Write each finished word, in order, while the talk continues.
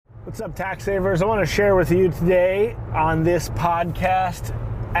What's up, tax savers? I want to share with you today on this podcast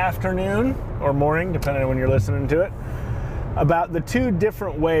afternoon or morning, depending on when you're listening to it, about the two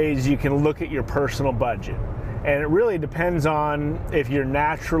different ways you can look at your personal budget. And it really depends on if you're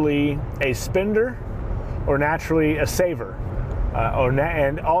naturally a spender or naturally a saver,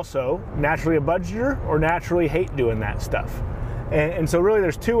 and also naturally a budgeter or naturally hate doing that stuff. And so really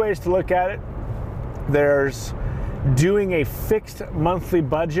there's two ways to look at it. There's doing a fixed monthly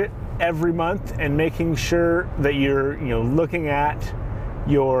budget every month and making sure that you're looking at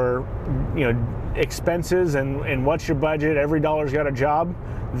your expenses and what's your budget. Every dollar's got a job.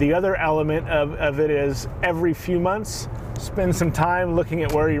 The other element of it is every few months spend some time looking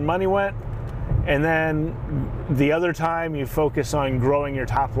at where your money went, and then the other time you focus on growing your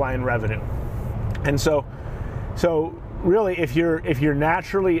top line revenue. And so really if you're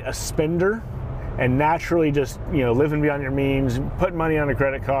naturally a spender and naturally just living beyond your means, putting money on a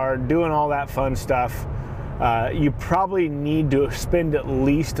credit card, doing all that fun stuff, you probably need to spend at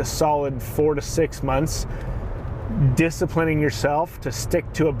least a solid 4 to 6 months disciplining yourself to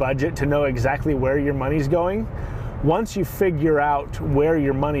stick to a budget, to know exactly where your money's going. Once you figure out where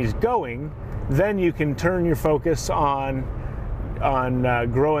your money's going, then you can turn your focus on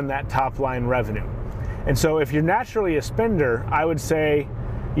growing that top line revenue. And so if you're naturally a spender, I would say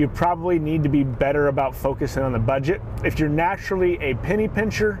you probably need to be better about focusing on the budget. If you're naturally a penny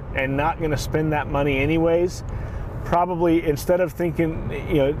pincher and not going to spend that money anyways, probably instead of thinking,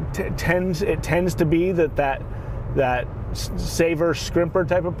 it tends to be that saver, scrimper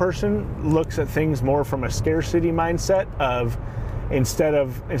type of person looks at things more from a scarcity mindset of instead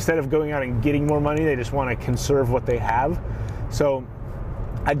of going out and getting more money, they just want to conserve what they have. So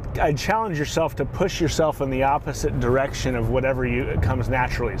I'd challenge yourself to push yourself in the opposite direction of whatever comes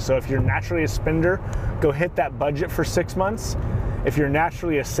naturally. So if you're naturally a spender, go hit that budget for 6 months. If you're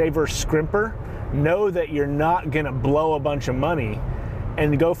naturally a saver, scrimper, know that you're not going to blow a bunch of money,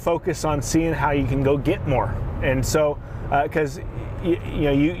 and go focus on seeing how you can go get more. And so, because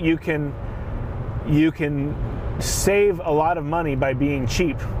you can save a lot of money by being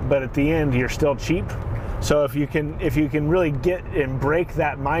cheap, but at the end you're still cheap. So if you can really get and break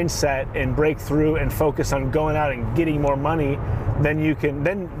that mindset and break through and focus on going out and getting more money, then you can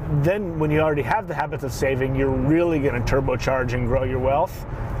then when you already have the habits of saving, you're really going to turbocharge and grow your wealth.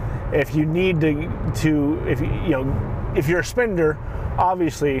 If you need if you're a spender,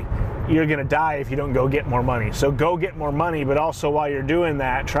 obviously you're going to die if you don't go get more money. So go get more money, but also while you're doing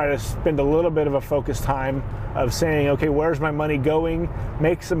that, try to spend a little bit of a focused time of saying, okay, where's my money going?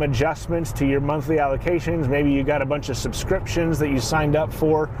 Make some adjustments to your monthly allocations. Maybe you got a bunch of subscriptions that you signed up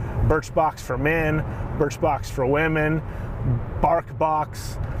for, Birchbox for men, Birchbox for women,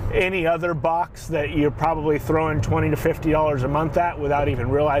 BarkBox, any other box that you're probably throwing $20 to $50 a month at without even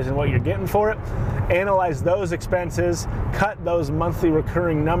realizing what you're getting for it. Analyze those expenses, cut those monthly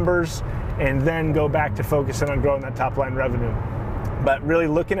recurring numbers, and then go back to focusing on growing that top line revenue. But really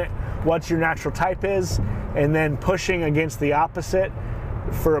looking at what your natural type is and then pushing against the opposite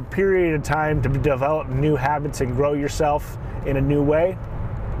for a period of time to develop new habits and grow yourself in a new way,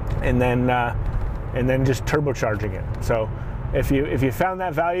 and then just turbocharging it. So if you found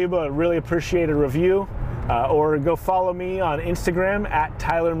that valuable, I'd really appreciate a review, or go follow me on Instagram at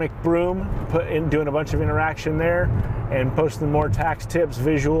Tyler McBroom, doing a bunch of interaction there and posting more tax tips,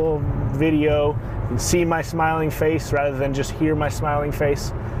 visual, video. You can see my smiling face rather than just hear my smiling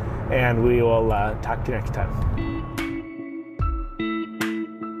face. And we will talk to you next time.